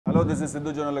Hello, this is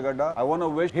Sidhu Jonalagada. I want to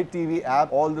wish Hit TV app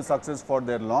all the success for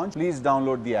their launch. Please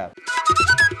download the app.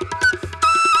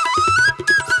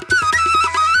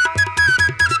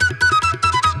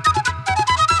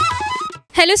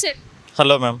 Hello sir.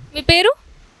 Hello ma'am. మీ పేరు?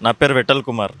 నా పేరు Vithal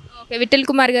Kumar. Okay, Vithal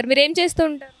Kumar గారు మీరు ఏం చేస్తూ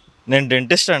ఉంటారు? నేను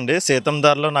డెంటిస్ట్ అండి.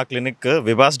 సేతందార్లో నా clinic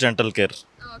Vibhas dental care.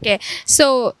 Okay, so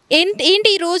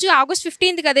ఏంటి ఈరోజు ఆగస్ట్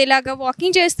 15th కదా ఇలాగ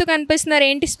వాకింగ్ చేస్తూ కనిపిస్తున్నారు,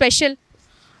 ఏంటి స్పెషల్?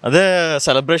 అదే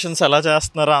సెలబ్రేషన్స్ ఎలా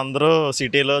చేస్తున్నారో అందరూ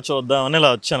సిటీలో చూద్దామని ఇలా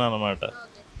వచ్చాను అనమాట.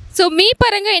 సో మీ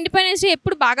పరంగా ఇండిపెండెన్స్ డే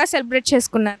ఎప్పుడు బాగా సెలబ్రేట్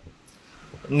చేసుకున్నారు?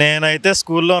 నేనైతే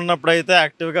స్కూల్లో ఉన్నప్పుడు అయితే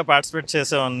యాక్టివ్గా పార్టిసిపేట్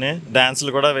చేసేవాడిని,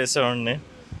 డ్యాన్సులు కూడా వేసేవాడిని.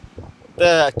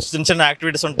 చిన్న చిన్న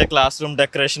యాక్టివిటీస్ ఉంటాయి, క్లాస్ రూమ్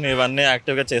డెకరేషన్ ఇవన్నీ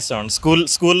యాక్టివ్గా చేసేవాడిని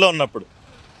స్కూల్లో ఉన్నప్పుడు.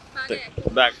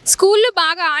 స్కూల్లో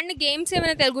బాగా ఆడిన గేమ్స్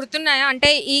ఏమైనా గుర్తున్నాయా? అంటే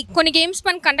ఈ కొన్ని గేమ్స్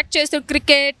మనం కండక్ట్ చేస్తూ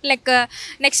క్రికెట్ లైక్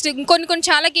నెక్స్ట్ కొన్ని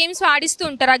చాలా గేమ్స్ ఆడిస్తూ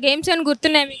ఉంటారు, ఆ గేమ్స్ ఏమైనా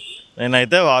గుర్తున్నాయి?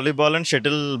 నేనైతే వాలీబాల్ అండ్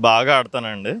షటిల్ బాగా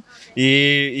ఆడతానండి.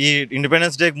 ఈ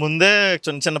ఇండిపెండెన్స్ డేకి ముందే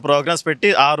చిన్న చిన్న ప్రోగ్రామ్స్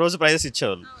పెట్టి ఆ రోజు ప్రైజెస్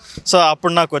ఇచ్చేవాళ్ళు. సో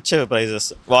అప్పుడు నాకు వచ్చేవి ప్రైజెస్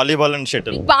వాలీబాల్ అండ్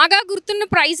షటిల్. బాగా గుర్తున్న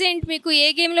ప్రైజ్ ఏంటి మీకు? ఏ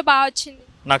గేమ్లో బాగా వచ్చింది?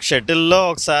 నాకు షటిల్లో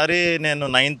ఒకసారి నేను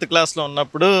 9th క్లాస్లో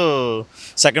ఉన్నప్పుడు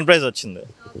సెకండ్ ప్రైజ్ వచ్చింది.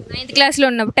 9th క్లాస్లో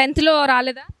ఉన్నప్పుడు. 10thలో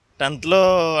రాలేదా? 10thలో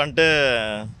అంటే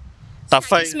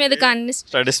టఫ్ అయింది,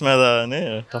 స్టడీస్ మీద అని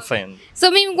టఫ్ అయింది. సో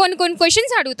మేము కొన్ని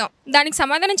క్వశ్చన్స్ అడుగుతాం, దానికి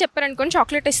సమాధానం చెప్పారనుకోండి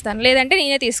చాక్లెట్ ఇస్తాను, లేదంటే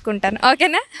నేనే తీసుకుంటాను.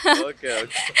 ఓకేనా?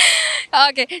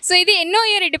 ఓకే, సో ఇది ఎన్నో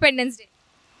year independence day?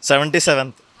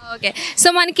 77th. Okay, so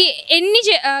మనకి ఎన్ని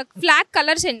ఫ్లాగ్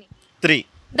కలర్స్ ఎన్ని? 3.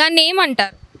 దాన్ని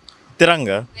ఏమంటారు?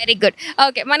 తిరంగా. Very good.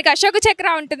 ఓకే, మనకి అశోక చక్ర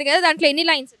ఉంటుంది కదా, దాంట్లో ఎన్ని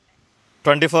లైన్స్ ఉంటాయి?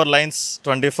 24 లైన్స్,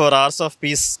 24 hours ఆఫ్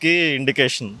పీస్కి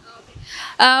indication.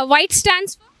 White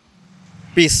stands for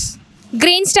piece.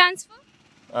 Green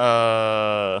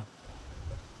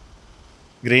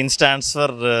stands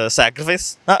for sacrifice,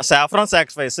 saffron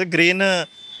sacrifice. Green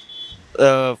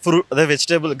fruit, అదే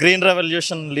vegetable, green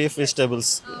revolution leaf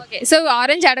vegetables. Okay, so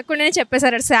orange అడగకుండానే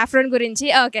చెప్పేశారు సాఫ్రాన్ గురించి.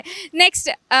 ఓకే, నెక్స్ట్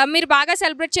మీరు బాగా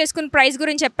సెలబ్రేట్ చేసుకున్న ప్రైజ్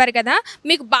గురించి చెప్పారు కదా,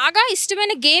 మీకు బాగా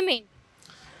ఇష్టమైన గేమ్ ఏంటి?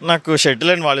 నాకు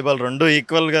షటిల్ అండ్ వాలీబాల్ రెండు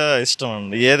ఈక్వల్గా ఇష్టం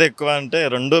అండి. ఏది ఎక్కువ అంటే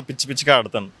రెండు పిచ్చిగా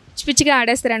ఆడతాను. పిచ్చిగా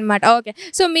ఆడేస్తారనమాట. ఓకే,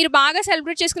 సో మీరు బాగా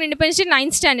సెలబ్రేట్ చేసుకున్న ఇండిపెండెన్స్ డే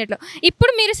 9th స్టాండర్డ్లో.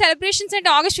 ఇప్పుడు మీరు సెలబ్రేషన్స్ అంటే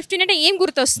ఆగస్ట్ 15 అంటే ఏం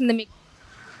గుర్తొస్తుంది మీకు?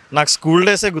 నాకు స్కూల్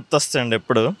డేసే గుర్తొస్తాయండి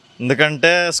ఎప్పుడు.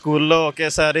 ఎందుకంటే స్కూల్లో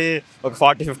ఒకేసారి ఒక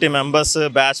 40-50 మెంబర్స్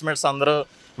బ్యాచ్మేట్స్ అందరూ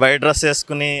వైట్ డ్రెస్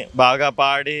వేసుకుని బాగా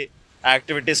పాడి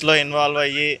యాక్టివిటీస్లో ఇన్వాల్వ్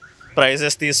అయ్యి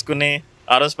ప్రైజెస్ తీసుకుని,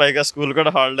 ఆ రోజు పైగా స్కూల్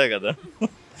కూడా హాలిడే కదా,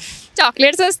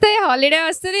 చాక్లెట్స్ వస్తాయి, హాలిడే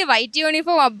వస్తుంది, వైట్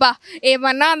యూనిఫామ్, అబ్బా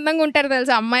ఏమన్నా అందంగా ఉంటారు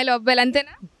తెలుసా అమ్మాయిలు అబ్బాయిలు,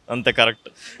 అంతేనా? అంతే, కరెక్ట్.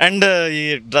 అండ్ ఈ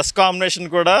డ్రెస్ కాంబినేషన్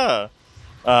కూడా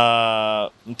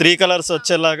 3 కలర్స్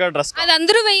వచ్చేలాగా డ్రెస్. అది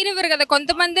అందరూ వేయనివ్వరు కదా,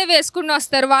 కొంతమందే వేసుకుని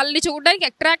వస్తారు, వాళ్ళని చూడడానికి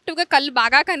అట్రాక్టివ్గా కళ్ళు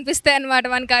బాగా కనిపిస్తాయి అనమాట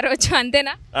మనకు ఆ రోజు,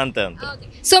 అంతేనా? అంతే.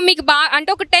 సో మీకు బాగా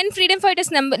అంటే ఒక 10 ఫ్రీడమ్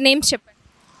ఫైటర్స్ నేమ్స్ చెప్పండి.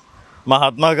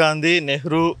 మహాత్మా గాంధీ,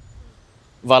 నెహ్రూ,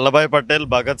 వల్లభాయ్ పటేల్,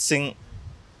 భగత్ సింగ్,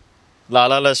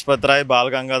 లాలా లజపత్ రాయ్, బాల్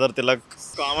గంగాధర్ తిలక్.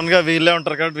 కామన్గా వీళ్ళే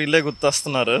ఉంటారు కాబట్టి వీళ్ళే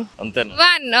గుర్తొస్తున్నారు, అంతేనా?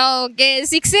 1. ఓకే,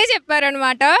 6 చెప్పారు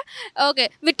అనమాట. ఓకే,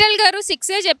 విఠల్ గారు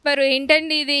 6 చెప్పారు.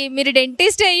 ఏంటండి ఇది, మీరు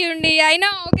డెంటిస్ట్ అయ్యుండి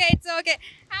అయినా. Okay, it's okay.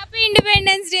 Happy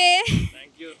independence day.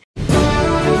 Thank you.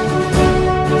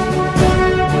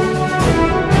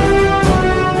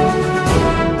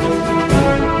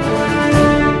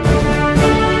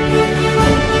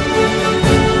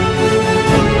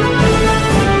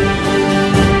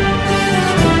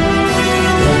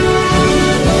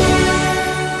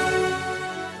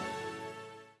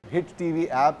 Hit TV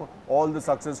app all the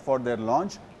success for their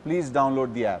launch. Please download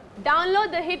the app. Download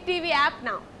the Hit TV app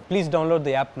now. Please download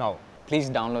the app now. Please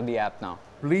download the app now.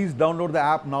 Please download the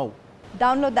app now.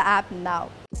 Download the app now.